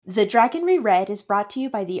The Dragon Reread is brought to you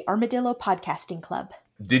by the Armadillo Podcasting Club.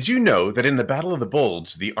 Did you know that in the Battle of the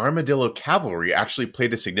Bulge, the Armadillo Cavalry actually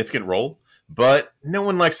played a significant role? But no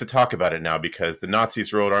one likes to talk about it now because the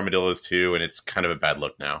Nazis rode armadillos too, and it's kind of a bad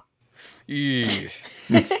look now. I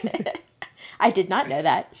did not know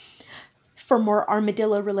that. For more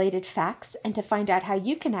armadillo-related facts and to find out how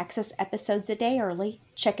you can access episodes a day early,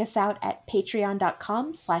 check us out at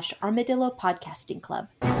patreon.com/Armadillo Podcasting Club.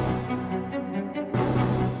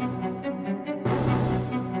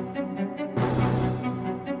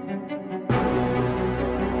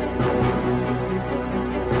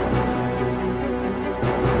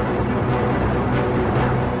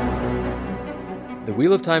 The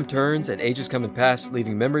Wheel of Time turns and ages come and pass,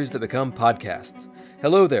 leaving memories that become podcasts.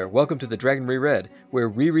 Hello there, welcome to The Dragon Reread. We're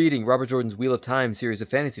rereading Robert Jordan's Wheel of Time series of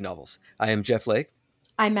fantasy novels. I am Jeff Lake.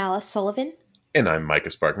 I'm Alice Sullivan. And I'm Micah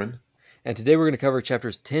Sparkman. And today we're going to cover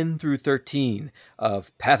chapters 10 through 13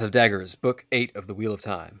 of Path of Daggers, Book 8 of The Wheel of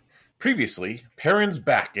Time. Previously, Perrin's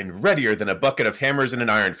back and readier than a bucket of hammers in an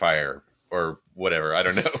iron fire. Or whatever, I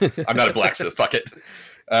don't know. I'm not a blacksmith, fuck it.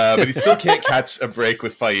 But he still can't catch a break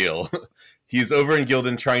with Fail. He's over in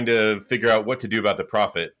Gildan trying to figure out what to do about the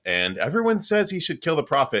Prophet, and everyone says he should kill the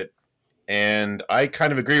Prophet, and I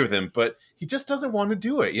kind of agree with him, but he just doesn't want to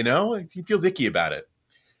do it, you know? He feels icky about it.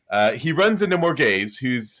 He runs into Morghese,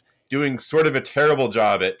 who's doing sort of a terrible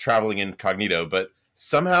job at traveling incognito, but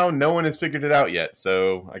somehow no one has figured it out yet,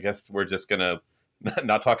 so I guess we're just going to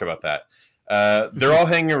not talk about that. They're all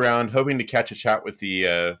hanging around, hoping to catch a chat with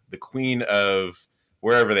the queen of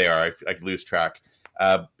wherever they are. I lose track.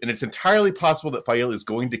 And it's entirely possible that Fail is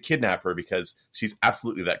going to kidnap her because she's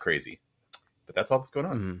absolutely that crazy. But that's all that's going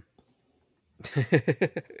on.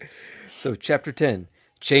 So, Chapter 10,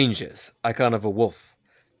 Changes, Icon of a Wolf.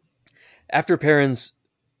 After Perrin's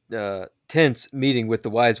tense meeting with the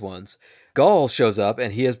Wise Ones, Gaul shows up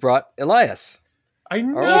and he has brought Elias. I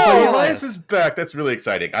know! Elias is back. That's really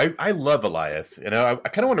exciting. I love Elias. You know, I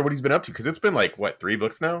kind of wonder what he's been up to because it's been like, 3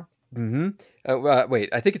 books now? Mm-hmm. Wait,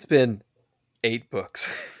 I think it's been 8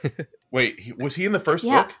 books. Wait, was he in the first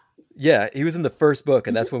book? Yeah, he was in the first book,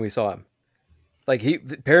 and that's when we saw him. Like,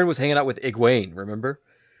 Perrin was hanging out with Egwene, remember?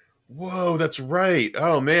 Whoa, that's right.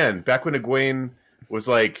 Oh, man. Back when Egwene was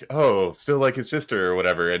like, still like his sister or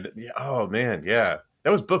whatever. And oh, man, yeah.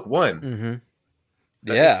 That was book 1.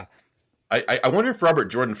 Mm-hmm. Yeah. I wonder if Robert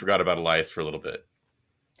Jordan forgot about Elias for a little bit.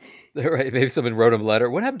 Right, maybe someone wrote him a letter.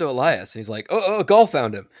 What happened to Elias? And he's like, Gaul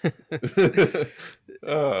found him.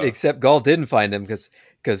 Except Gaul didn't find him because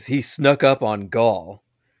he snuck up on Gaul.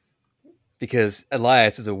 Because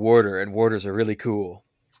Elias is a warder, and warders are really cool.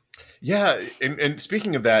 Yeah, and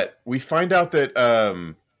speaking of that, we find out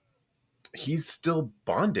that he's still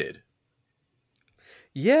bonded.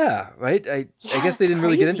 Yeah, right? I guess they didn't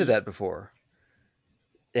really get into that before.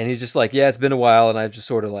 And he's just like, it's been a while, and I've just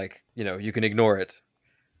sort of like, you can ignore it.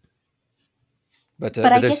 But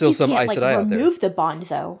there's still some Aes Sedai out there. Remove the bond,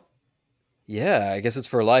 though. Yeah, I guess it's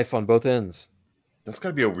for life on both ends. That's got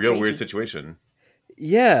to be a real weird situation.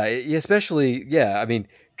 Yeah, especially, I mean,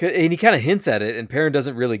 and he kind of hints at it, and Perrin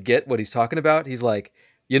doesn't really get what he's talking about. He's like,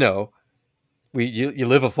 you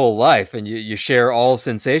live a full life, and you share all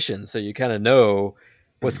sensations, so you kind of know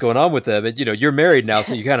what's going on with them. And, you're married now,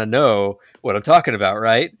 so you kind of know what I'm talking about,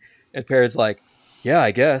 right? And Perrin's like, yeah,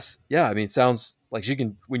 I guess. Yeah, I mean, sounds like she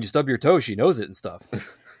can, when you stub your toe, she knows it and stuff.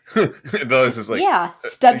 This is like,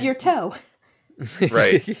 stub your toe.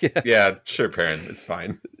 Right. Yeah, sure, Perrin. It's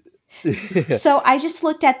fine. So I just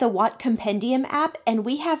looked at the Watt Compendium app, and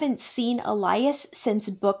we haven't seen Elias since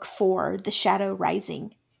book 4, The Shadow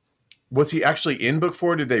Rising. Was he actually in book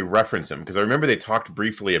 4? Or did they reference him? Because I remember they talked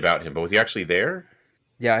briefly about him, but was he actually there?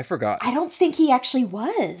 Yeah, I forgot. I don't think he actually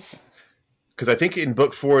was. Because I think in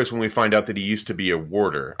book 4 is when we find out that he used to be a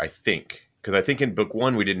warder, I think. Because I think in book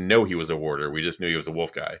 1 we didn't know he was a warder. We just knew he was a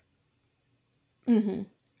wolf guy. Mm-hmm.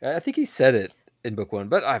 I think he said it in book 1,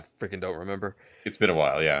 but I freaking don't remember. It's been a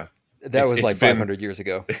while, yeah. That was like 500 years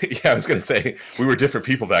ago. Yeah, I was going to say, we were different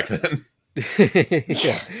people back then.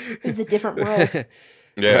 Yeah. It was a different world.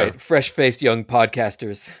 Yeah. Right. Fresh-faced young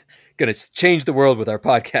podcasters. Going to change the world with our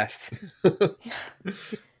podcasts.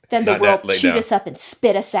 Then the world shoot us up and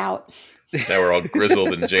spit us out. Now we're all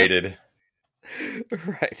grizzled and jaded.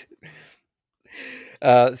 Right.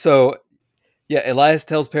 Elias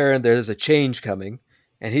tells Perrin there's a change coming,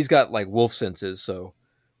 and he's got like wolf senses, so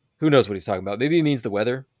who knows what he's talking about. Maybe he means the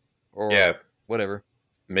weather, or whatever.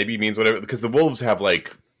 Maybe he means whatever, because the wolves have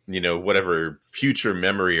like, whatever future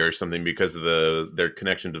memory or something because of their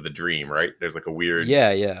connection to the dream, right? There's like a weird...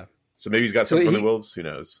 Yeah. So maybe he's got something from the wolves, who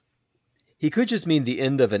knows? He could just mean the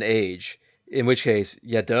end of an age, in which case,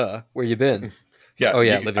 duh, where you been? Yeah. Oh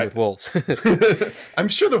yeah, living with wolves. I'm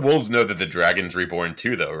sure the wolves know that the dragon's reborn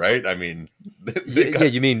too, though, right? I mean, Yeah,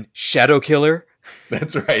 you mean Shadow Killer?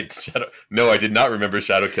 that's right. No, I did not remember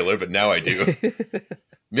Shadow Killer, but now I do.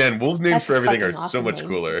 Man, wolves' names That's for a everything are fucking so awesome much name.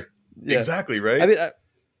 cooler. Yeah. Exactly, right? I mean,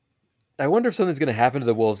 I wonder if something's going to happen to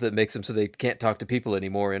the wolves that makes them so they can't talk to people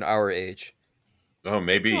anymore in our age. Oh,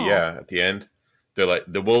 maybe, Aw. yeah. At the end, they're like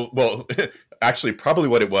the wolf. Well, actually, probably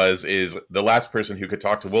what it was is the last person who could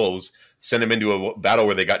talk to wolves sent them into a battle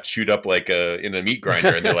where they got chewed up like in a meat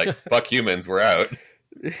grinder, and they're like, "Fuck humans, we're out."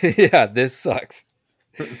 Yeah, this sucks.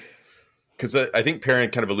 Because I think Perrin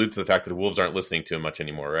kind of alludes to the fact that the wolves aren't listening to him much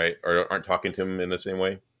anymore, right? Or aren't talking to him in the same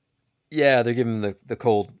way. Yeah, they're giving him the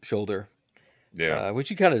cold shoulder, Yeah. which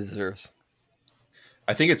he kind of deserves.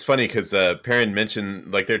 I think it's funny because Perrin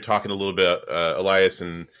mentioned, like, they're talking a little bit. Elias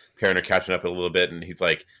and Perrin are catching up a little bit, and he's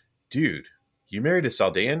like, "Dude, you married a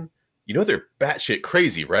Saldean? You know they're batshit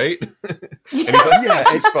crazy, right?" And he's like, "Yeah,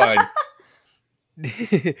 she's fine."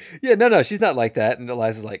 Yeah, no, she's not like that. And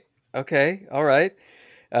Elias is like, okay, all right.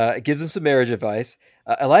 Gives him some marriage advice.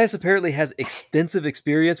 Elias apparently has extensive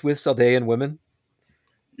experience with Saldean women.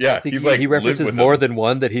 I Yeah, think he's like, he lived references with more them. than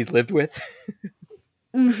one that he's lived with.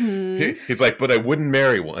 He's like, "But I wouldn't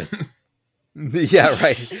marry one." Yeah,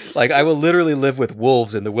 right. Like, I will literally live with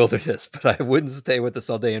wolves in the wilderness, but I wouldn't stay with the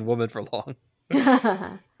Saldean woman for long.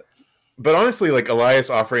 But honestly, like, Elias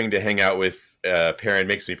offering to hang out with Perrin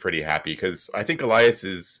makes me pretty happy because I think Elias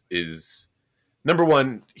is number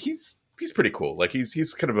one. He's pretty cool. Like,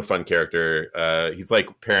 he's kind of a fun character. He's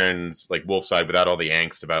like Perrin's like wolf side without all the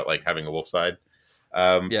angst about like having a wolf side.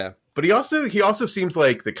 Yeah. But he also seems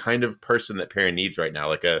like the kind of person that Perrin needs right now,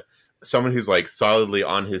 like someone who's like solidly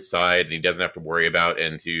on his side and he doesn't have to worry about,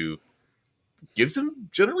 and who gives him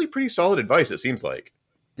generally pretty solid advice. It seems like.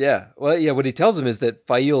 Yeah. Well, yeah, what he tells him is that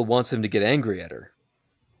Fail wants him to get angry at her.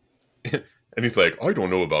 And he's like, "I don't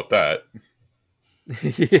know about that."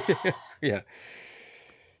 Yeah.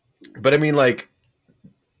 But I mean, like,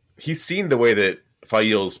 he's seen the way that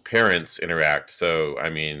Fail's parents interact, so I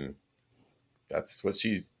mean, that's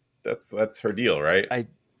her deal, right? I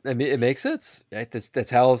mean, it makes sense. Right? That's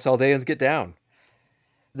how Saldeans get down.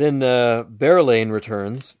 Then Barrelane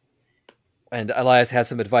returns, and Elias has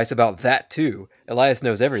some advice about that too. Elias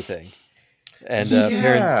knows everything, and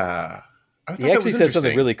Perrin, I thought he that actually was says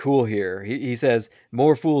something interesting. really cool here. He says,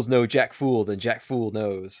 "More fools know Jack Fool than Jack Fool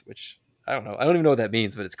knows," which I don't know. I don't even know what that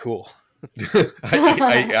means, but it's cool.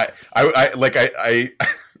 I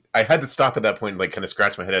had to stop at that point and like kind of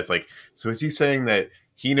scratch my head. I was like, so is he saying that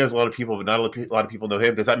he knows a lot of people, but not a lot of people know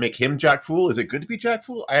him? Does that make him Jack Fool? Is it good to be Jack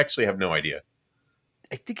Fool? I actually have no idea.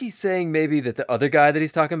 I think he's saying maybe that the other guy that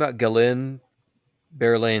he's talking about, Galin,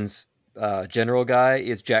 Barrelane's general guy,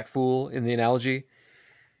 is Jack Fool in the analogy.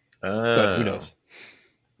 But who knows?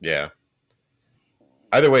 Yeah.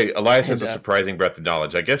 Either way, Elias has And, a surprising breadth of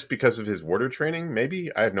knowledge. I guess because of his warder training,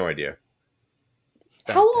 maybe? I have no idea.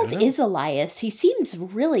 How I old don't know. is Elias? He seems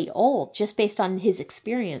really old just based on his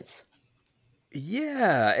experience.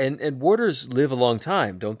 Yeah, and warders live a long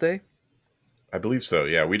time, don't they? I believe so,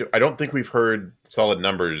 yeah. I don't think we've heard solid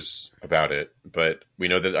numbers about it, but we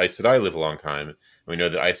know that Aes Sedai live a long time. And we know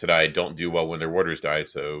that Aes Sedai don't do well when their warders die,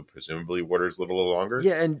 so presumably warders live a little longer.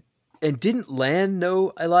 Yeah, and didn't Lan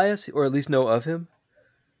know Elias, or at least know of him?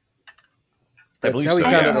 I That's believe how he so,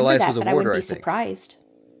 found yeah. out Elias was a but I warder, wouldn't I be think. surprised.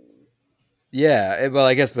 Yeah, well,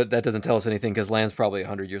 I guess, but that doesn't tell us anything because Lan's probably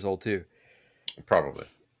 100 years old too. Probably.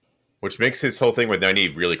 Which makes his whole thing with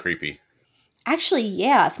Nynaeve really creepy. Actually,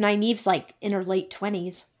 yeah, if Nynaeve's like in her late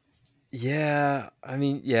 20s. Yeah, I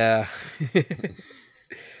mean, yeah.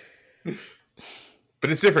 But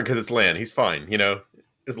it's different because it's Lan. He's fine, you know?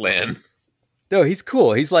 It's Lan. No, he's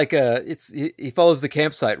cool. He's like he follows the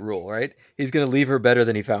campsite rule, right? He's gonna leave her better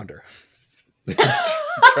than he found her.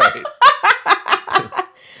 Right.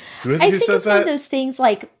 Who is it I who think says it's one of that? those things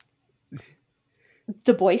like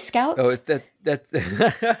the Boy Scouts. Oh, it's that.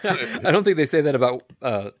 I don't think they say that about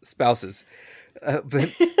spouses.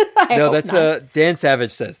 But I no, hope that's not. Dan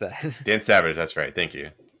Savage says that. Dan Savage, that's right. Thank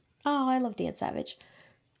you. Oh, I love Dan Savage.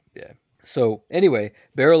 Yeah. So anyway,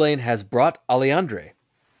 Barrelane has brought Aleandre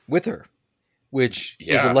with her, which is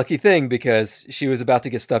Yeah. a lucky thing because she was about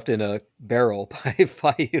to get stuffed in a barrel by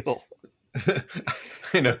Fail.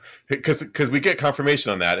 I know, because we get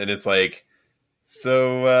confirmation on that, and it's like,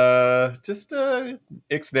 so just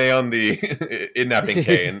ixnay on the kidnapping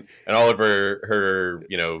K, and all of her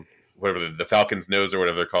whatever the Falcon's nose or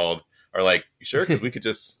whatever they're called are like, you sure? Because we could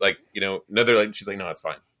just like another like she's like, no, it's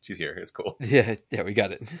fine, she's here, it's cool. Yeah, we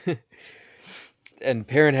got it. And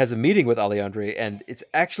Perrin has a meeting with Aleandre, and it's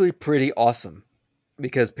actually pretty awesome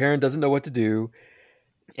because Perrin doesn't know what to do.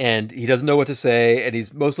 and he doesn't know what to say, and he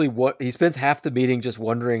spends half the meeting just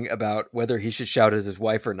wondering about whether he should shout at his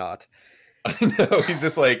wife or not. I know.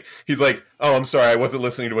 He's like, oh, I'm sorry, I wasn't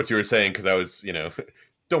listening to what you were saying because I was,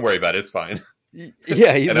 don't worry about it, it's fine.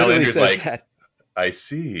 Yeah, he and literally Alandra's says like, that. I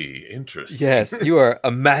see, interesting. Yes, you are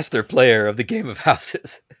a master player of the game of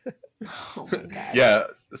houses. Oh my god. Yeah,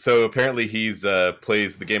 so apparently he's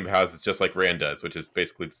plays the game of houses just like Rand does, which is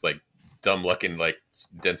basically just like dumb luck and like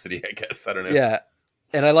density, I guess. I don't know. Yeah,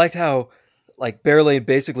 and I liked how like Berlane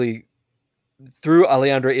basically threw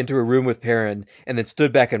Alejandra into a room with Perrin and then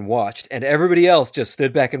stood back and watched, and everybody else just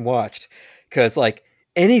stood back and watched because like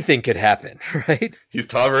anything could happen, right? He's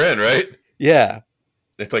Taverin, right? Yeah.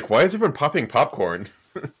 It's like, why is everyone popping popcorn?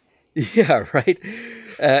 Yeah, right.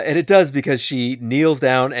 And it does because she kneels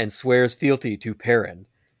down and swears fealty to Perrin,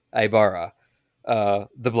 Ibarra,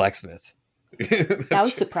 the blacksmith. That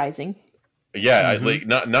was surprising. Yeah, like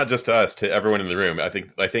not just to us, to everyone in the room. I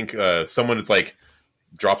think someone is like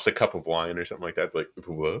drops a cup of wine or something like that. It's like,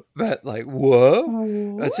 what? But like,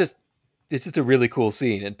 whoa! It's just a really cool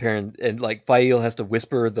scene, and Perrin and like Fail has to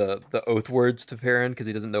whisper the oath words to Perrin because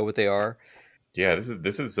he doesn't know what they are. Yeah,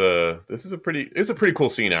 this is a pretty cool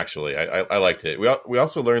scene actually. I liked it. We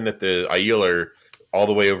also learned that the Aiel are all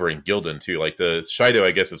the way over in Gildan too. Like the Shido,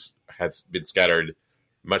 I guess, has been scattered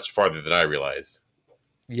much farther than I realized.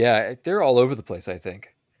 Yeah, they're all over the place, I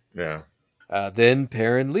think. Yeah. Then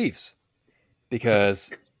Perrin leaves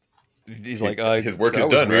because he's like, his work is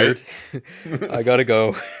was done, weird. right? I gotta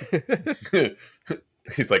go.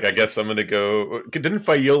 He's like, I guess I'm gonna go. Didn't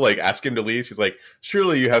Fail like ask him to leave? She's like,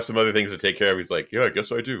 surely you have some other things to take care of. He's like, yeah, I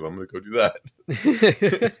guess I do. I'm gonna go do that.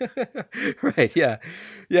 Right?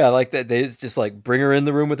 Yeah, like that. They just like bring her in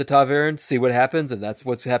the room with the Taverin, see what happens, and that's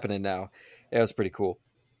what's happening now. Yeah, it was pretty cool.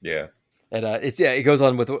 Yeah, and it goes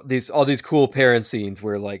on with all these cool Perrin scenes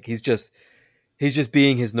where like he's just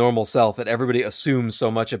being his normal self, and everybody assumes so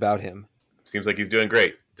much about him. Seems like he's doing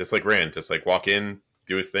great, just like Rand. Just like walk in,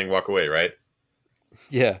 do his thing, walk away, right?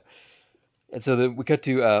 Yeah. And so then we cut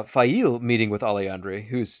to Fail meeting with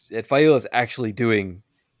Alejandre, Fail is actually doing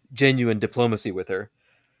genuine diplomacy with her.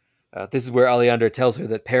 This is where Alejandre tells her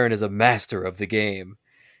that Perrin is a master of the game.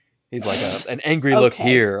 He's like an angry look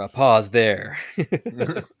here, a pause there.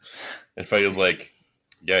 And Fail's like,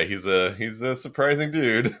 yeah, he's a surprising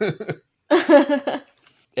dude.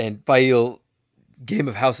 And Fail game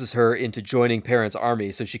of houses her into joining Perrin's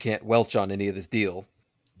army so she can't welch on any of this deal.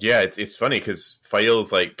 Yeah, it's funny because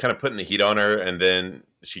Fail's like kind of putting the heat on her, and then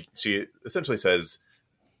she essentially says,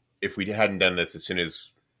 if we hadn't done this as soon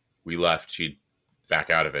as we left, she'd back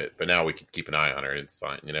out of it. But now we could keep an eye on her. It's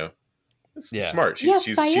fine, It's smart.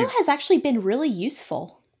 Fail has actually been really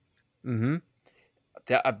useful. Mm-hmm.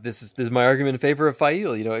 This is my argument in favor of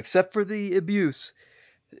Fail. Except for the abuse,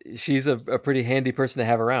 she's a pretty handy person to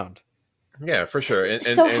have around. Yeah, for sure.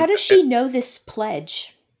 How does she know this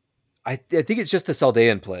pledge? I think it's just the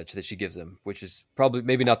Saldean pledge that she gives him, which is probably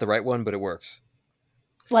maybe not the right one, but it works.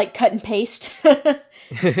 Like cut and paste. Right,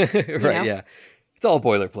 yeah. It's all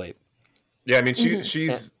boilerplate. Yeah, I mean, she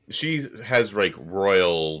has like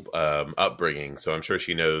royal upbringing, so I'm sure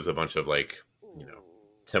she knows a bunch of like,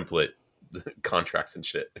 template contracts and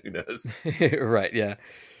shit. Who knows? Right, yeah.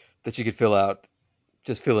 That you could fill out,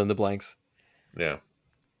 just fill in the blanks. Yeah.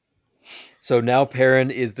 So now Perrin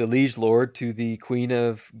is the liege lord to the Queen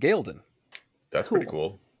of Galedan. That's pretty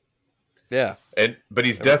cool. Yeah. But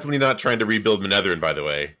he's definitely not trying to rebuild Manetheren, by the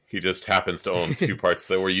way. He just happens to own two parts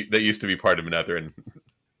that used to be part of Manetheren.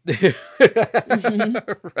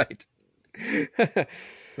 Right.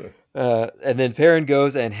 And then Perrin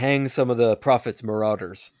goes and hangs some of the Prophet's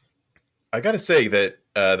marauders. I gotta say that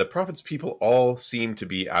the Prophet's people all seem to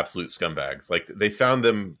be absolute scumbags. Like, they found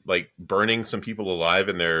them, like, burning some people alive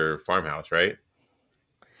in their farmhouse, right?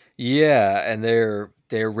 Yeah, and they're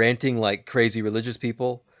ranting like crazy religious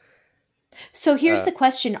people. So here's the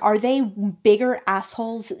question. Are they bigger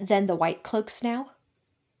assholes than the White Cloaks now?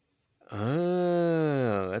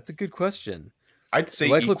 Oh, that's a good question. I'd say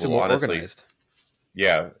the White Cloaks are more honestly. organized.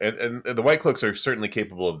 Yeah, and the White Cloaks are certainly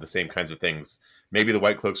capable of the same kinds of things. Maybe the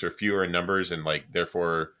White Cloaks are fewer in numbers and like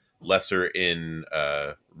therefore lesser in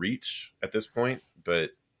reach at this point,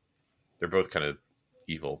 but they're both kind of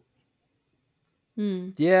evil.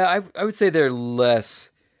 Yeah, I would say they're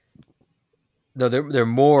less. No, they're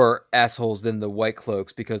more assholes than the White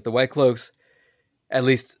Cloaks, because the White Cloaks, at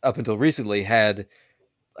least up until recently, had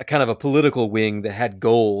a kind of a political wing that had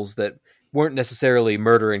goals that weren't necessarily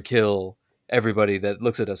murder and kill everybody that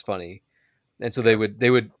looks at us funny. And so they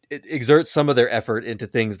would exert some of their effort into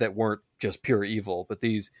things that weren't just pure evil. But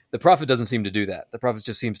the Prophet doesn't seem to do that. The Prophet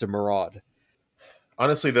just seems to maraud.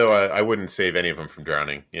 Honestly, though, I wouldn't save any of them from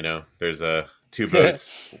drowning. You know, there's two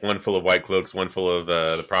boats, one full of white cloaks, one full of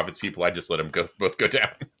the prophet's people. I just let them both go down.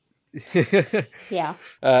 Yeah.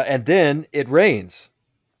 And then it rains,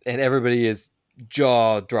 and everybody is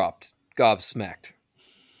jaw dropped, gobsmacked.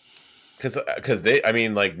 Because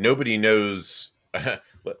nobody knows.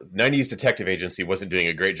 90s detective agency wasn't doing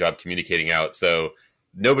a great job communicating out, so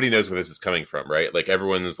nobody knows where this is coming from, right? Like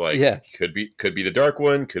everyone's like, could be the Dark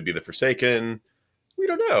One, could be the Forsaken. We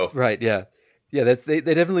don't know. Right, yeah. Yeah, they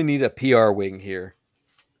definitely need a PR wing here.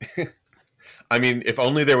 I mean, if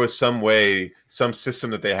only there was some way, some system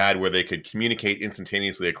that they had where they could communicate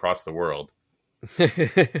instantaneously across the world.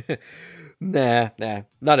 Nah,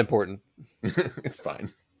 not important. It's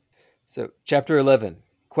fine. So, Chapter 11,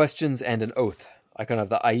 Questions and an Oath, Icon of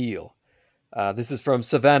the Aiel. This is from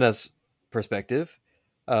Savannah's perspective,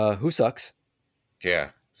 who sucks. Yeah,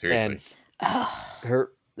 seriously. And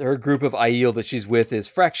her group of Aiel that she's with is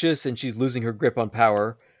fractious, and she's losing her grip on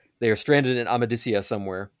power. They are stranded in Amadisia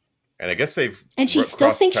somewhere. And I guess they've... And she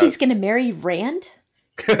still thinks she's going to marry Rand?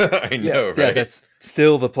 I know, right? Yeah, that's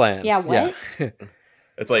still the plan. Yeah, what? Yeah.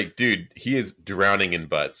 It's like, dude, he is drowning in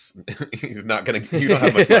butts. He's not going to... You don't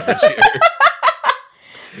have much leverage here.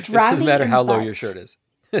 It doesn't matter how low your shirt is.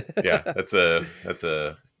 Yeah, that's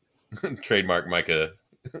a trademark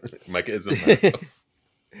Micah-ism.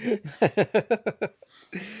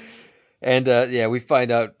 And we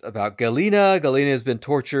find out about Galena. Galena has been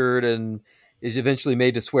tortured and is eventually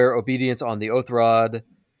made to swear obedience on the oath rod,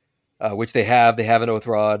 which they have. They have an oath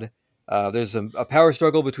rod. There's a power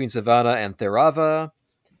struggle between Savannah and Therava.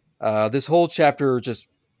 This whole chapter just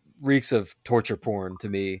reeks of torture porn to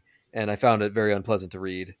me, and I found it very unpleasant to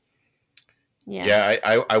read. Yeah,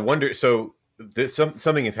 I wonder. So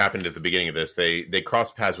something has happened at the beginning of this. They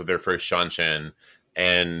cross paths with their first Shanshan,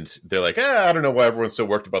 and they're like, I don't know why everyone's so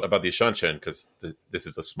worked about these Shanshan, because this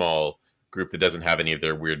is a small group that doesn't have any of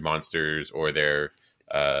their weird monsters or their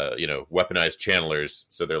weaponized channelers.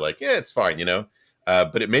 So they're like, yeah, it's fine,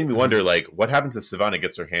 But it made me wonder, like, what happens if Savannah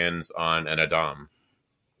gets her hands on an Adam?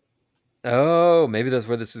 Oh, maybe that's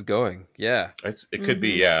where this is going. Yeah, it could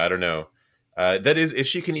be. Yeah, I don't know. That is, if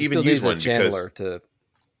she can even use one, a channeler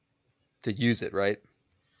to use it, right?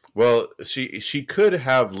 Well, she could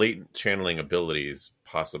have latent channeling abilities,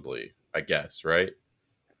 possibly. I guess, right?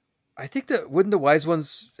 I think that wouldn't the wise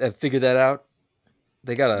ones have figured that out?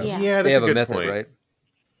 They got that's they have a good method, point. Right?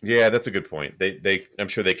 Yeah, that's a good point. They I'm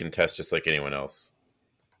sure they can test just like anyone else.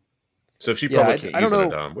 So if she probably can't use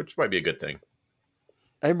an Adam, which might be a good thing.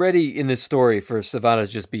 I'm ready in this story for Savannah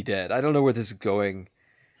to just be dead. I don't know where this is going.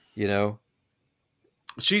 She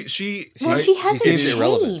hasn't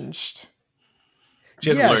changed. She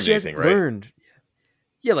hasn't learned anything, right?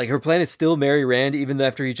 Yeah, like her plan is still marry Rand, even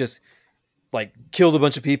after he just like killed a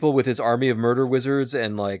bunch of people with his army of murder wizards,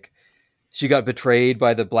 and like she got betrayed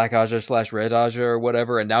by the Black Aja / Red Aja or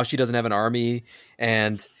whatever, and now she doesn't have an army,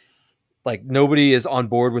 and like nobody is on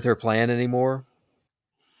board with her plan anymore.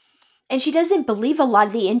 And she doesn't believe a lot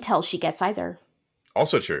of the intel she gets either.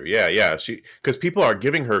 Also true. Yeah. Because people are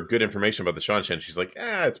giving her good information about the Shanshan. She's like,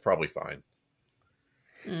 it's probably fine.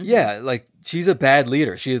 Mm-hmm. Yeah, like she's a bad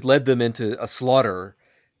leader. She has led them into a slaughter,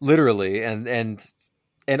 literally, and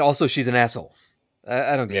also she's an asshole.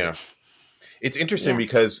 I don't get it. It's interesting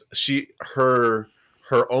because her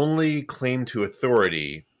only claim to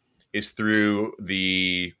authority is through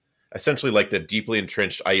the essentially like the deeply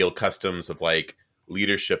entrenched Aiel customs of like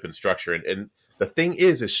leadership and structure, and the thing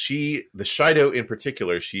is the Shido in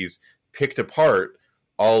particular, she's picked apart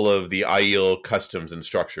all of the Aiel customs and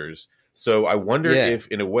structures. So I wonder if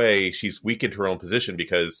in a way she's weakened her own position,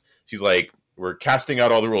 because she's like, we're casting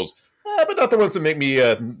out all the rules, but not the ones that make me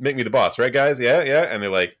the boss, right guys? Yeah, and they're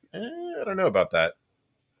like, I don't know about that.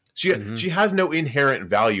 She has no inherent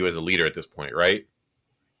value as a leader at this point, right?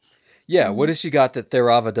 Yeah, what has she got that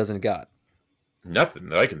Therava doesn't got? Nothing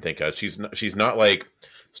that I can think of. She's not like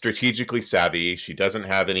strategically savvy. She doesn't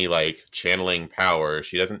have any like channeling power.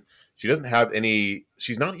 She doesn't have any.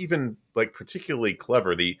 She's not even like particularly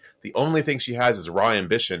clever. The only thing she has is raw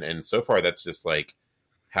ambition, and so far that's just like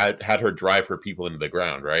had her drive her people into the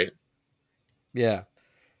ground, right? Yeah.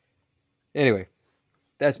 Anyway,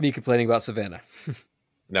 that's me complaining about Savannah.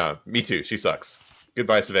 No, me too. She sucks.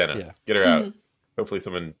 Goodbye, Savannah. Yeah. Get her out. Hopefully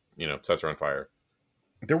someone, sets her on fire.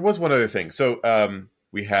 There was one other thing. So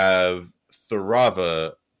we have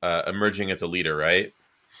Therava emerging as a leader, right?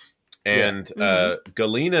 And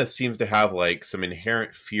Galena seems to have like some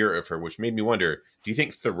inherent fear of her, which made me wonder, do you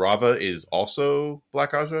think Therava is also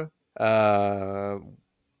Black Aja?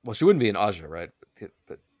 Well, she wouldn't be an Aja, right?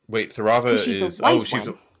 But wait, Therava is...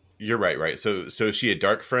 You're right, right. So is she a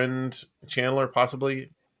dark friend channeler,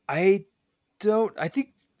 possibly? I don't. I think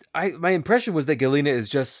my impression was that Galena is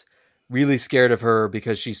just really scared of her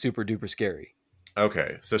because she's super duper scary.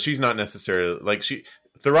 Okay, so she's not necessarily like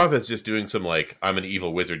Tharava is just doing some like I'm an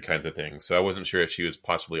evil wizard kinds of things. So I wasn't sure if she was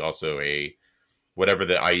possibly also a whatever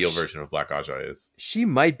the Aiel version of Black Aja is. She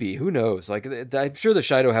might be. Who knows? Like I'm sure the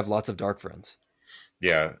Shido have lots of dark friends.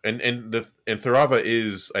 Yeah, and Tharava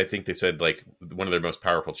is, I think they said, like one of their most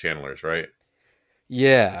powerful channelers, right?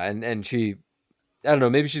 Yeah, and she, I don't know,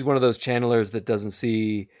 maybe she's one of those channelers that doesn't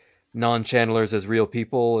see non-channelers as real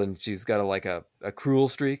people, and she's got a cruel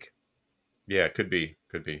streak. Yeah, could be.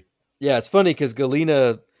 Yeah, it's funny because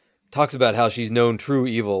Galena talks about how she's known true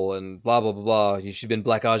evil and blah, blah, blah, blah. She's been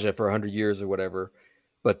Black Aja for 100 years or whatever.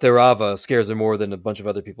 But Tharava scares her more than a bunch of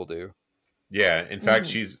other people do. Yeah, in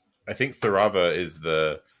fact, I think Tharava is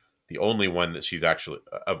the only one that she's actually,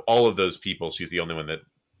 of all of those people, she's the only one that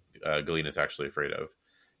Galena's actually afraid of.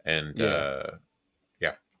 And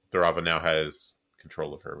yeah, Tharava now has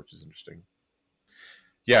control of her, which is interesting.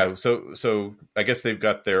 Yeah, so I guess they've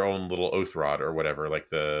got their own little oath rod or whatever, like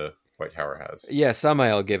the White Tower has. Yeah,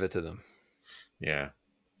 Samael gave it to them. Yeah,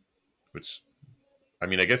 which, I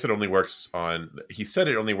mean, I guess it only works on. He said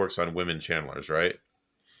it only works on women channelers, right?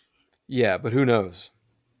 Yeah, but who knows?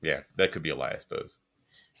 Yeah, that could be a lie, I suppose.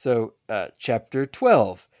 So, chapter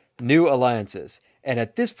 12, New Alliances. And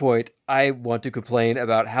at this point, I want to complain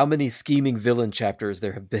about how many scheming villain chapters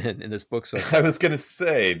there have been in this book so far. I was going to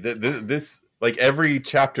say that this, like every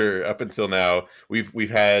chapter up until now, we've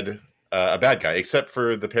had a bad guy, except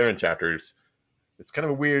for the parent chapters. It's kind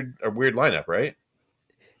of a weird lineup, right?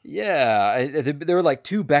 Yeah, there were like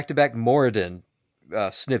 2 back-to-back Moradin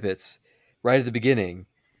snippets right at the beginning.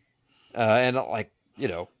 And like, you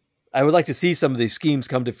know, I would like to see some of these schemes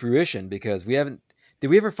come to fruition because we haven't. Did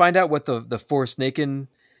we ever find out what the Forsnaken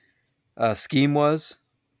scheme was?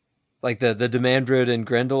 Like the Demandrid and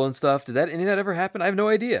Grendel and stuff? Did any of that ever happen? I have no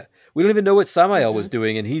idea. We don't even know what Samael was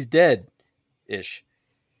doing, and he's dead-ish.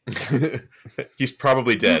 He's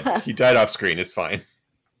probably dead. He died off screen. It's fine.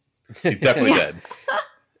 He's definitely dead.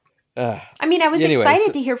 I mean, I was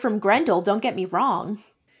excited to hear from Grendel. Don't get me wrong.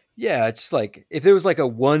 Yeah, it's just like if there was like a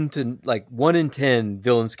 1 in 10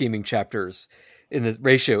 villain scheming chapters in this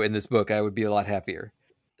ratio in this book, I would be a lot happier.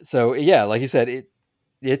 So yeah, like you said,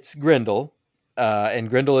 it's Grendel, and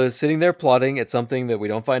Grendel is sitting there plotting at something that we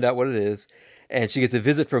don't find out what it is, and she gets a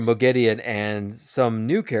visit from Mogedion and some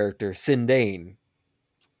new character, Sindane,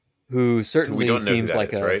 who certainly seems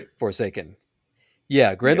like a Forsaken.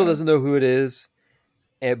 Yeah, Grendel doesn't know who it is,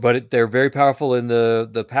 but they're very powerful in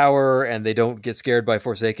the power, and they don't get scared by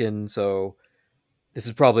Forsaken. So this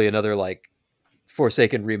is probably another like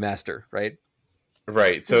Forsaken remaster, right?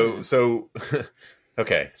 Right. So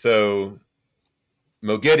okay. So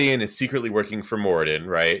Mogedion is secretly working for Moradin,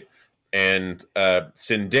 right? And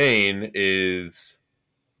Sindane is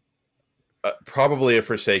probably a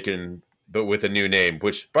Forsaken, but with a new name.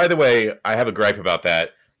 Which, by the way, I have a gripe about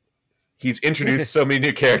that. He's introduced so many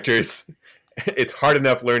new characters. It's hard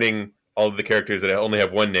enough learning all of the characters that only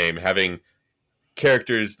have one name. Having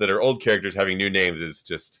characters that are old characters having new names is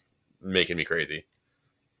just making me crazy.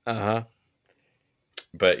 Uh-huh.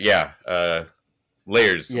 But yeah,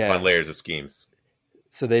 layers upon layers of schemes.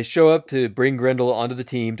 So they show up to bring Grendel onto the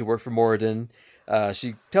team to work for Moradin.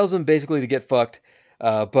 She tells him basically to get fucked,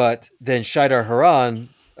 but then Shaidar Haran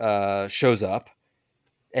shows up,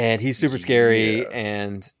 and he's super scary,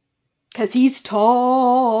 and... Because he's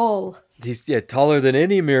tall. He's taller than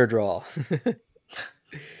any Myrddraal.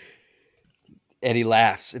 And he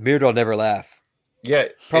laughs. Myrddraal never laugh. Yeah.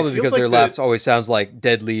 Probably because their laughs always sounds like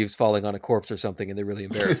dead leaves falling on a corpse or something, and they're really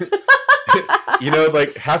embarrassed. You know,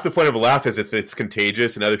 like half the point of a laugh is if it's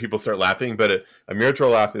contagious and other people start laughing, but a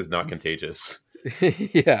Myrddraal laugh is not contagious.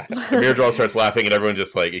 Yeah. A Myrddraal starts laughing and everyone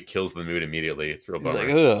just like, it kills the mood immediately. It's real bummer.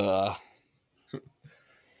 Like, ugh.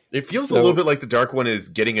 It feels a little bit like the Dark One is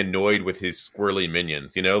getting annoyed with his squirrely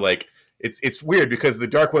minions, you know, like it's weird because the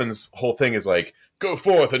Dark One's whole thing is like, go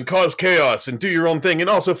forth and cause chaos and do your own thing and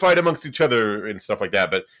also fight amongst each other and stuff like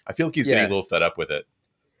that. But I feel like he's getting a little fed up with it.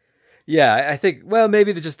 Yeah, I think, well,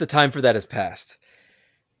 maybe just the time for that has passed.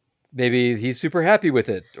 Maybe he's super happy with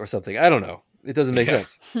it or something. I don't know. It doesn't make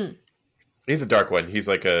sense. He's a Dark One. He's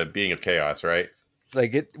like a being of chaos, right?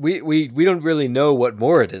 Like we don't really know what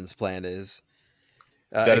Moradin's plan is.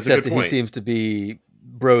 That is a good point. Except that he seems to be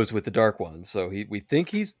bros with the Dark One. So we think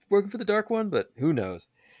he's working for the Dark One, but who knows?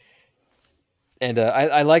 And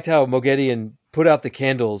I liked how Mogedion put out the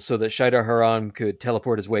candles so that Shaidar Haran could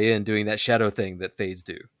teleport his way in, doing that shadow thing that Fades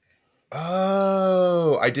do.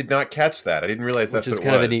 Oh, I did not catch that. I didn't realize that's what it was. Which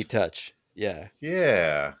is kind of a neat touch. Yeah.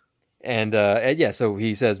 Yeah. And yeah, so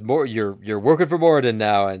he says, "More, you're working for Moradin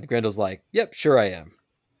now," and Grendel's like, "Yep, sure I am.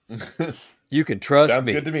 You can trust Sounds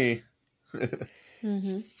me." good to me.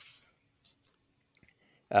 Mm-hmm.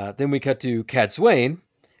 Then we cut to Cad Swain,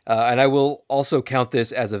 and I will also count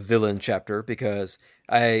this as a villain chapter because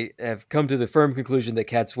I have come to the firm conclusion that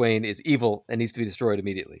Cad Swain is evil and needs to be destroyed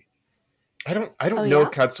immediately. I don't Oh, know yeah?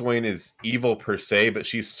 if Katsuane is evil per se, but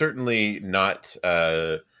she's certainly not.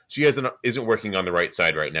 She isn't working on the right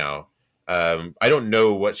side right now. I don't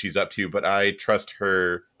know what she's up to, but I trust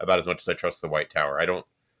her about as much as I trust the White Tower. I don't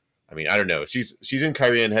know. She's in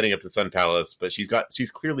Kyrian heading up to Sun Palace, but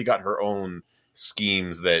she's clearly got her own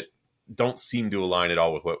schemes that don't seem to align at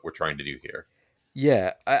all with what we're trying to do here.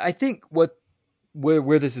 Yeah, I think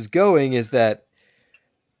where this is going is that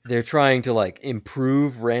they're trying to like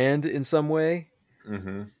improve Rand in some way.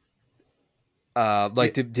 Mm-hmm.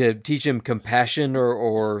 Like to teach him compassion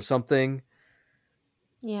or something.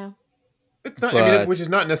 Yeah. It's not. I mean, But which is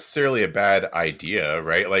not necessarily a bad idea,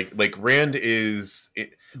 right? Like Rand is.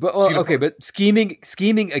 but See, okay, but scheming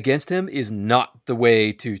against him is not the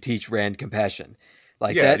way to teach Rand compassion.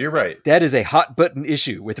 Like yeah, that, you're right. that is a hot button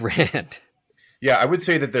issue with Rand. Yeah, I would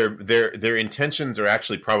say that their intentions are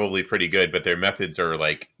actually probably pretty good, but their methods are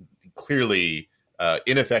like clearly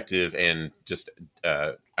ineffective and just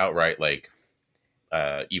outright like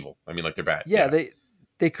evil. I mean, like they're bad. Yeah,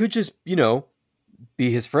 they could just be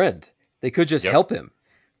his friend. They could just Yep. help him.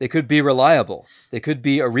 They could be reliable. They could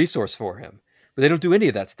be a resource for him. But they don't do any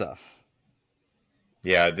of that stuff.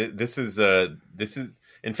 Yeah, this is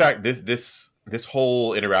in fact this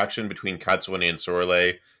whole interaction between Katsune and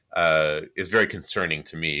Sorle is very concerning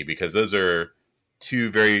to me because those are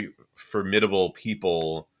two very formidable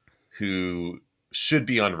people who should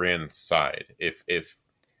be on Rand's side if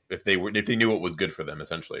they knew what was good for them,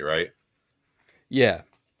 essentially, right? Yeah.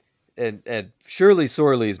 And surely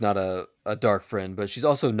Sorley is not a dark friend, but she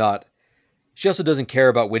also doesn't care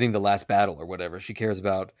about winning the last battle or whatever. She cares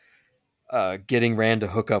about getting Rand to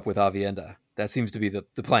hook up with Avienda. That seems to be the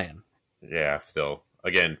plan. Yeah, still.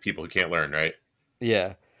 Again, people who can't learn, right?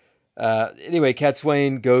 Yeah. Anyway, Cat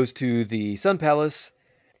Swain goes to the Sun Palace.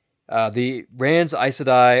 The Rand's Aes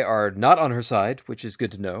Sedai are not on her side, which is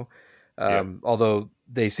good to know. Although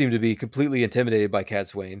they seem to be completely intimidated by Cat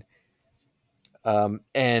Swain.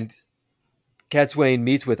 And Cat Swain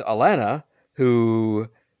meets with Alana, who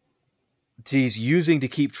she's using to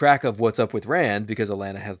keep track of what's up with Rand because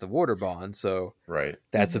Alana has the water bond. So Right.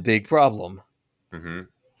 that's a big problem. Mm-hmm.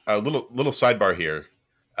 A little sidebar here.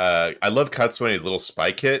 I love Katsune's little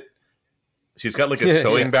spy kit. She's got like a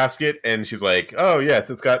sewing basket, and she's like, "Oh yes,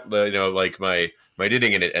 it's got like my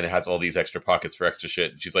knitting in it, and it has all these extra pockets for extra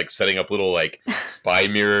shit." And she's like setting up little like spy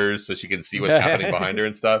mirrors so she can see what's happening behind her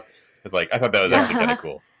and stuff. It's like I thought that was actually kind of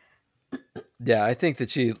cool. Yeah, I think that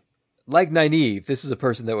she, like Nynaeve, this is a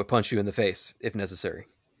person that would punch you in the face if necessary.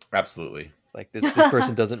 Absolutely. Like this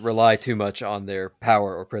person doesn't rely too much on their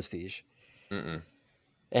power or prestige. Mm-mm.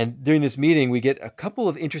 And during this meeting, we get a couple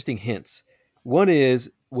of interesting hints. One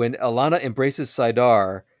is when Alana embraces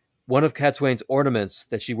Saidar, one of Katswain's ornaments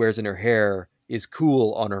that she wears in her hair is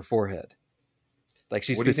cool on her forehead. Like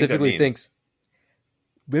she What do you think that specifically means? thinks.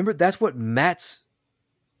 Remember, that's what Matt's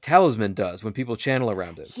talisman does when people channel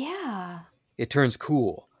around it. Yeah. It turns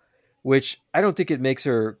cool, which I don't think it makes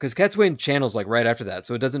her, because Katswain channels like right after that,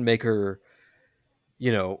 so it doesn't make her,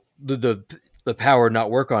 the power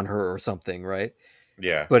not work on her or something, right?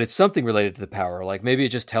 Yeah. But it's something related to the power. Like maybe it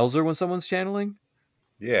just tells her when someone's channeling.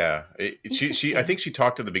 Yeah. She Interesting. I think she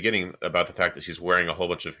talked at the beginning about the fact that she's wearing a whole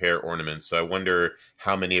bunch of hair ornaments. So I wonder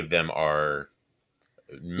how many of them are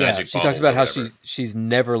magic. She talks about how she's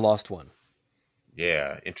never lost one.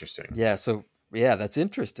 Yeah, interesting. Yeah, so yeah, that's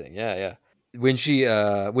interesting. Yeah. When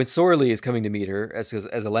Sorley is coming to meet her, as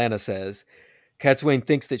Alana says, Katswain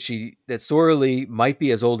thinks that Sorley might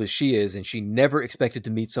be as old as she is, and she never expected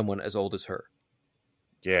to meet someone as old as her.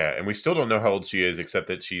 Yeah, and we still don't know how old she is, except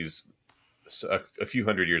that she's a few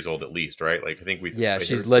hundred years old at least, right? Like I think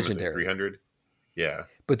she's legendary. 300. Yeah,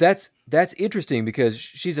 but that's interesting because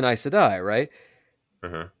she's an Aes Sedai, right?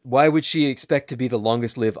 uh-huh. Why would she expect to be the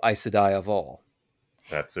longest lived Aes Sedai of all?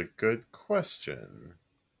 That's a good question.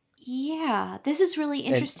 Yeah, this is really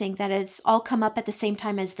interesting that it's all come up at the same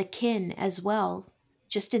time as the kin as well,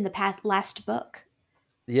 just in the last book.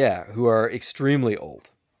 Yeah, who are extremely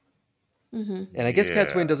old. Mm-hmm. And I guess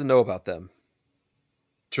Katswain doesn't know about them.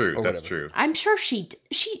 True, Or that's whatever. true. I'm sure she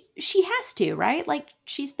has to, right? Like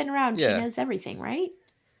she's been around, Yeah. she knows everything, right?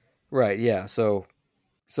 Right, yeah. So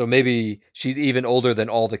maybe she's even older than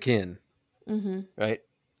all the kin, Mm-hmm. right?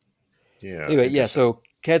 Yeah. Anyway, yeah, so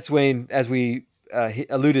Katswain, as we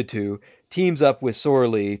alluded to, teams up with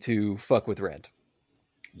Sorley to fuck with Rand.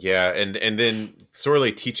 Yeah, and then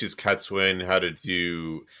Sorley teaches Katswin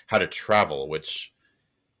how to travel, which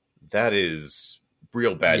that is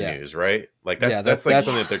real bad news, right? Like that's like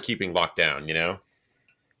something that they're keeping locked down, you know?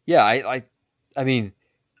 Yeah, I mean,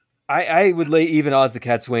 I would lay even odds that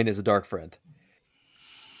Katswin is a dark friend.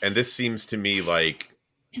 And this seems to me like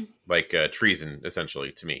treason,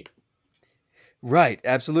 essentially, to me. Right,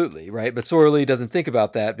 absolutely, right. But Sorley doesn't think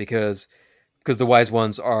about that because the wise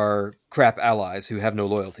ones are crap allies who have no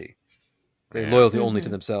loyalty. They have loyalty only to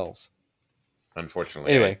themselves.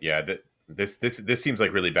 Unfortunately, anyway, this seems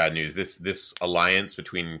like really bad news. This alliance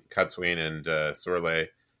between Katswin and Sorley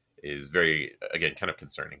is very, again, kind of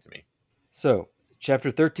concerning to me. So, chapter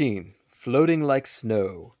 13, Floating Like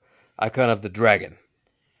Snow, Icon of the Dragon.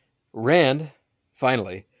 Rand,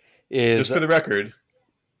 finally, is... Just for the record,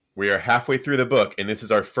 we are halfway through the book, and this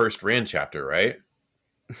is our first Rand chapter, right?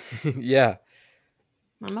 Yeah.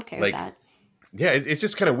 I'm okay with that. Yeah, it's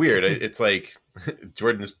just kind of weird. It's like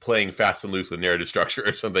Jordan's playing fast and loose with narrative structure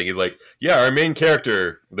or something. He's like, yeah, our main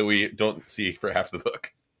character that we don't see for half the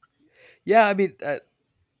book. Yeah, I mean,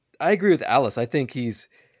 I agree with Alice. I think he's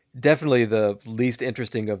definitely the least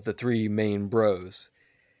interesting of the three main bros.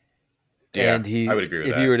 Yeah, and I would agree with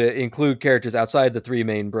that. If you were to include characters outside the three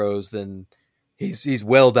main bros, then he's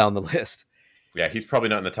well down the list. Yeah, he's probably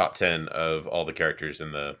not in the top 10 of all the characters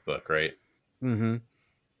in the book, right? Mm-hmm.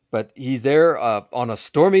 But he's there on a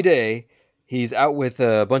stormy day. He's out with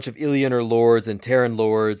a bunch of Illianer lords and Terran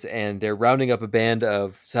lords, and they're rounding up a band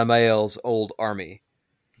of Samael's old army.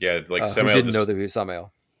 Yeah, like Samael didn't know that he was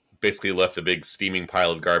Samael. Basically left a big steaming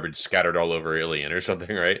pile of garbage scattered all over Ilion or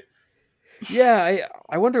something, right? Yeah,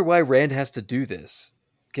 I wonder why Rand has to do this.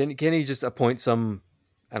 Can he just appoint some,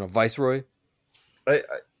 I don't know, viceroy?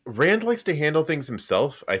 Rand likes to handle things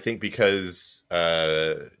himself, I think, because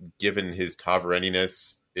given his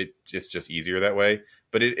Tavareniness, it's just easier that way.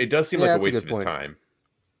 But it does seem like a waste of his time.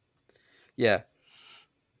 Yeah.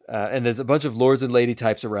 And there's a bunch of lords and lady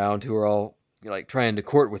types around who are all like trying to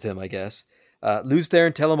court with him, I guess. Lews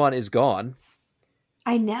Therin Telamon is gone.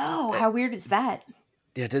 I know. How weird is that?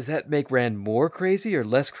 Yeah, does that make Rand more crazy or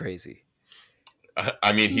less crazy?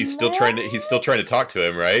 I mean, he's still trying to talk to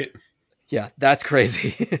him, right? Yeah, that's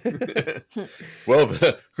crazy. Well,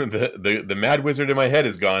 the mad wizard in my head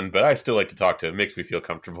is gone, but I still like to talk to him. It makes me feel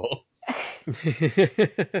comfortable.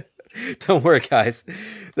 Don't worry, guys.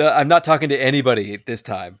 I'm not talking to anybody this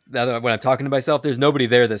time. Now, when I'm talking to myself, there's nobody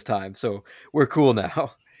there this time, so we're cool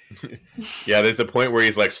now. Yeah, there's a point where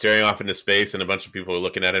he's like staring off into space, and a bunch of people are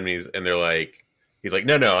looking at him, and they're like, he's like,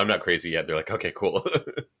 no, I'm not crazy yet. They're like, okay, cool.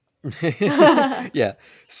 Yeah,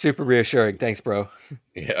 super reassuring. Thanks, bro.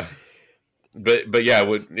 Yeah, but yeah,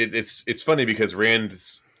 it's funny because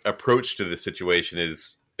Rand's approach to the situation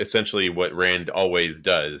is essentially what Rand always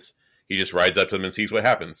does. He just rides up to them and sees what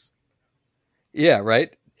happens. Yeah,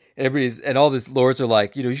 right. And all these lords are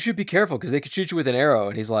like, you should be careful because they could shoot you with an arrow.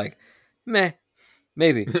 And he's like, meh,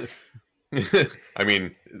 maybe. I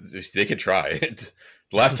mean, they could try. The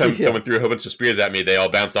last time someone threw a whole bunch of spears at me, they all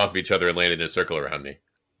bounced off of each other and landed in a circle around me.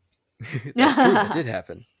 That's true. That did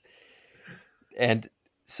happen. And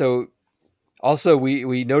so, also,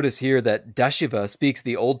 we notice here that Dashiva speaks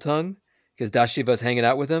the old tongue because Dashiva's hanging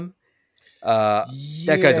out with him. That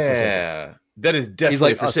guy's a Forsaken. That is definitely he's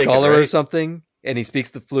like Forsaken, a scholar right? or something, and he speaks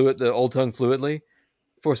the old tongue fluently.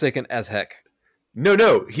 Forsaken as heck.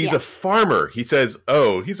 No, he's a farmer. He says,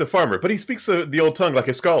 "Oh, he's a farmer," but he speaks the old tongue like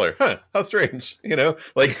a scholar. Huh? How strange,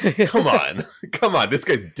 Like, come on, this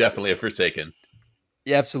guy's definitely a Forsaken.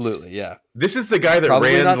 Yeah, absolutely, yeah. This is the guy that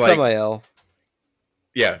Probably Rand not like. Samael.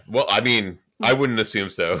 Yeah, well, I mean, I wouldn't assume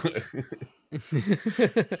so.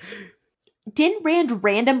 Didn't Rand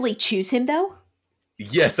randomly choose him though?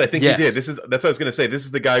 Yes, I think he did. That's what I was going to say. This is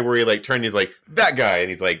the guy where he like turned. He's like that guy, and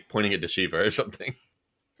he's like pointing at Dashiva or something.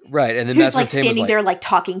 Right, and then he was like Mazrim standing there, like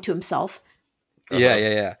talking to himself.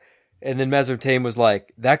 Yeah. And then Mazrim Taim was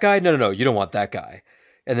like, "That guy? No, you don't want that guy."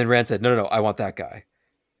 And then Rand said, "No, I want that guy."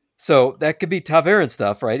 So that could be Ta'veren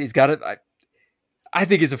stuff, right? He's got it. I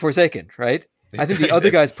think he's a Forsaken, right? I think the other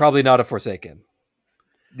guy's probably not a Forsaken.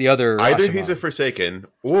 The other either Ashaman. He's a Forsaken,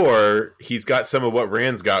 or he's got some of what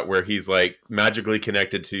Rand's got, where he's like magically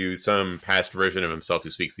connected to some past version of himself who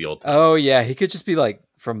speaks the old tongue. Oh yeah, he could just be like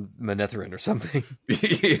from Manetheren or something.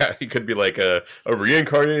 Yeah, he could be like a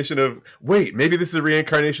reincarnation of. Wait, maybe this is a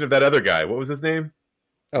reincarnation of that other guy. What was his name?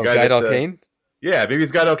 Oh, Guy Dalkane? Yeah, maybe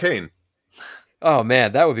he's Guy Dalkane. Oh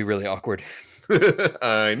man, that would be really awkward.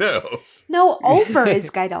 I know. No, Ulfar is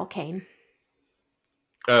Guy Dalkane.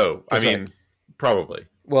 Oh, That's I mean, right. probably.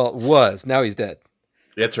 Well, was. Now he's dead.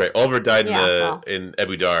 That's right. Oliver died Yeah, well. in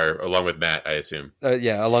Abu Dar along with Matt, I assume.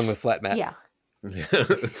 Yeah, along with Flat Matt. Yeah.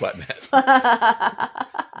 Flat Matt,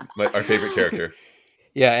 our favorite character.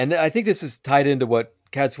 Yeah, and I think this is tied into what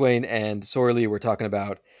Cadswain and Sorley were talking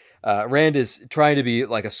about. Rand is trying to be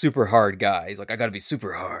like a super hard guy. He's like, I got to be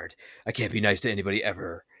super hard. I can't be nice to anybody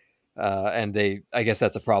ever. And I guess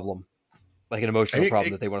that's a problem, like an emotional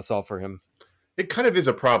problem that they want to solve for him. It kind of is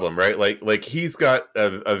a problem, right? Like he's got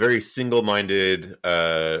a very single-minded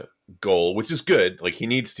goal, which is good. Like he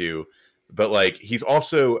needs to, but like he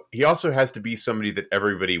also has to be somebody that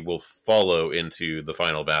everybody will follow into the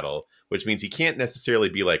final battle, which means he can't necessarily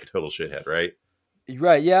be like a total shithead, right?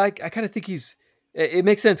 Right. Yeah, I kind of think it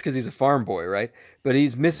makes sense because he's a farm boy, right? But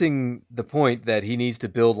he's missing the point that he needs to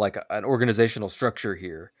build like an organizational structure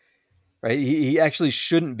here, right? He actually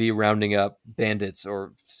shouldn't be rounding up bandits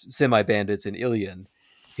or semi-bandits in Ilion.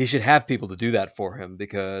 He should have people to do that for him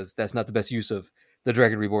because that's not the best use of the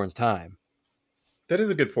Dragon Reborn's time. That is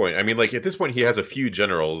a good point. I mean, like at this point, he has a few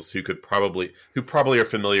generals who probably are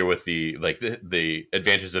familiar with the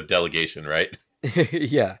advantages of delegation, right?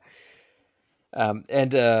 Yeah.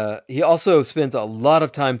 And he also spends a lot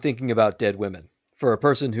of time thinking about dead women for a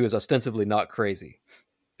person who is ostensibly not crazy.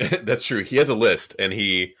 That's true. He has a list, and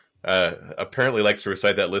he apparently likes to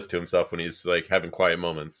recite that list to himself when he's like having quiet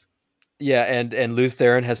moments. Yeah, and Lews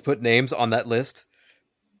Therin has put names on that list.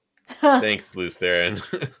 Thanks, Lews Therin.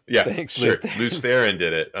 Yeah, thanks, sure. Lews Therin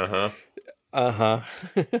did it.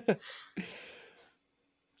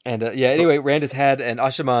 And anyway, Rand has had an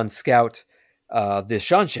Ashaman scout the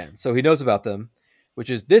Shanshan, so he knows about them,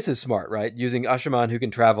 this is smart, right? Using Ashaman who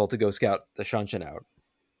can travel to go scout the Shanshan out.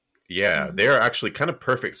 Yeah, they are actually kind of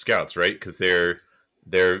perfect scouts, right? Because they're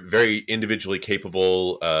very individually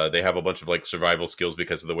capable. They have a bunch of like survival skills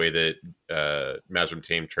because of the way that Mazrim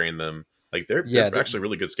Taim trained them. Like they're actually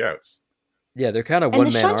really good scouts. Yeah, they're kind of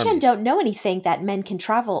one man armies. And the Shanshan don't know anything that men can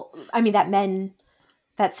travel. I mean, that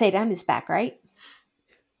Seidan is back, right?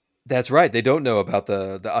 That's right. They don't know about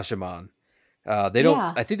the Ashaman. They don't.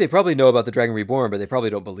 Yeah. I think they probably know about the Dragon Reborn, but they probably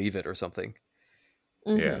don't believe it or something.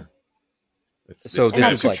 Mm-hmm. Yeah. So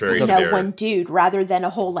this is like one dude rather than a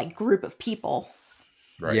whole like group of people.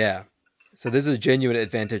 Right. Yeah. So this is a genuine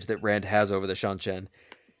advantage that Rand has over the Shanshan,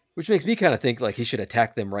 which makes me kind of think like he should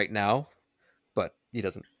attack them right now, but he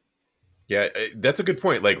doesn't. Yeah, that's a good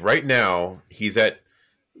point. Like right now, he's at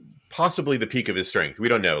possibly the peak of his strength. We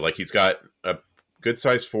don't know. Like he's got a good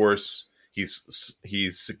sized force.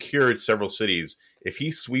 He's secured several cities. If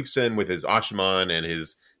he sweeps in with his Ashaman and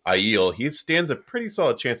his Aiel, he stands a pretty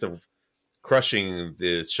solid chance of crushing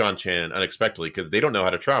the Shanshan unexpectedly because they don't know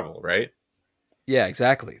how to travel, right? Yeah,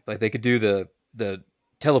 exactly. Like they could do the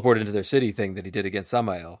teleport into their city thing that he did against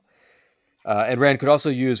Samael. And Rand could also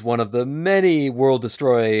use one of the many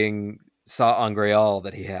world-destroying Sa Angreal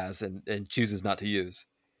that he has and chooses not to use.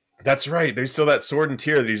 That's right. There's still that sword and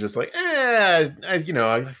tear that he's just like, I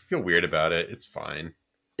feel weird about it. It's fine.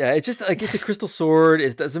 Yeah, it's just like it's a crystal sword.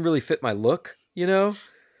 It doesn't really fit my look, you know?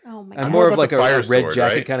 Oh my God. I'm more of like a red sword,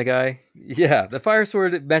 jacket right? kind of guy. Yeah, the fire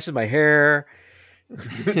sword it matches my hair.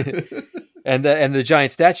 and the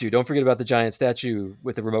giant statue. Don't forget about the giant statue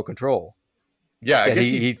with the remote control. Yeah, I guess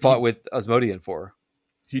he fought with Asmodean for.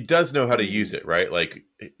 He does know how to use it, right? Like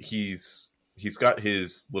he's got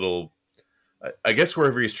his little. I guess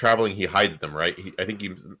wherever he's traveling, he hides them, right? I think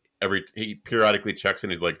he periodically checks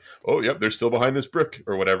and he's like, "Oh, yep, they're still behind this brick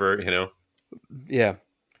or whatever," you know. Yeah.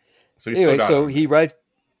 So he rides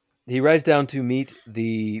down to meet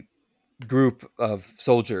the group of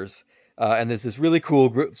soldiers, and there's this really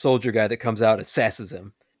cool soldier guy that comes out and sasses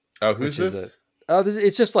him. Oh, who's this?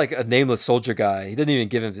 It's just like a nameless soldier guy. He doesn't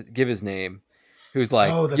even give his name. Who's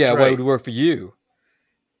like, right. Why would we work for you?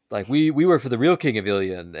 Like we work for the real king of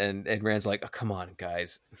Ilion, and Rand's like, oh, come on,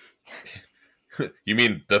 guys. You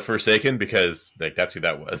mean the Forsaken? Because like that's who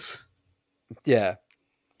that was. Yeah,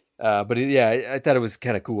 but I thought it was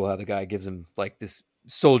kind of cool how the guy gives him like this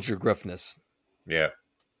soldier gruffness. Yeah,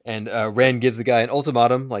 and Rand gives the guy an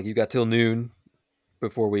ultimatum, like you got till noon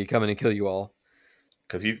before we come in and kill you all.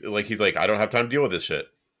 Because he's like, I don't have time to deal with this shit.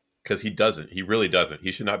 Because he doesn't. He really doesn't.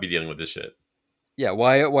 He should not be dealing with this shit. Yeah,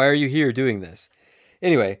 why are you here doing this?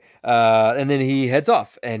 Anyway, and then he heads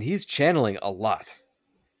off, and he's channeling a lot.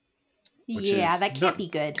 Yeah, that can't be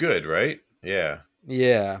good. Good, right? Yeah.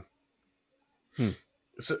 Yeah.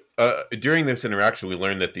 So during this interaction, we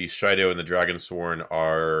learned that the Shido and the Dragonsworn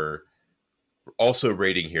are also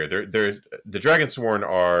raiding here. They're the Dragonsworn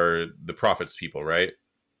are the Prophet's people, right?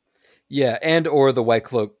 Yeah, and or the White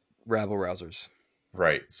Cloak rabble rousers.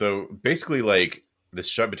 Right. So basically, like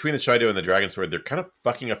between the Shido and the Dragonsword, they're kind of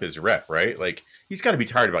fucking up his rep, right? Like he's got to be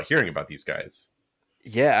tired about hearing about these guys.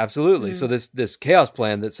 Yeah, absolutely. So this chaos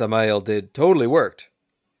plan that Samael did totally worked.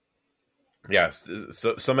 Yes,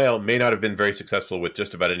 so Samael may not have been very successful with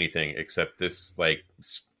just about anything except this. Like,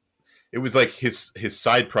 it was like his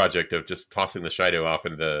side project of just tossing the Shido off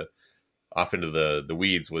into the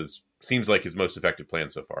weeds seems like his most effective plan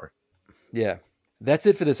so far. Yeah, that's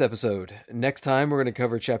it for this episode. Next time we're going to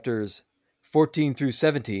cover chapters 14 through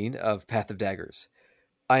 17 of Path of Daggers.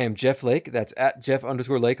 I am Jeff Lake. That's at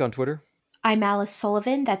Jeff_Lake on Twitter. I'm Alice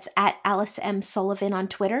Sullivan. That's at Alice M. Sullivan on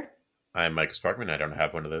Twitter. I'm Micah Sparkman. I don't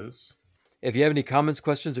have one of those. If you have any comments,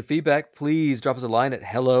 questions, or feedback, please drop us a line at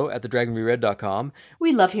hello@thedragonreread.com.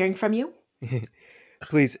 We love hearing from you.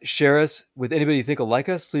 Please share us with anybody you think will like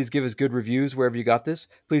us. Please give us good reviews wherever you got this.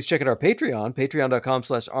 Please check out our Patreon,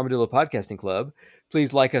 patreon.com/Armadillo Podcasting Club.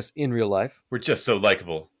 Please like us in real life. We're just so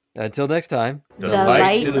likable. Until next time. The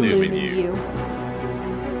light illumine you.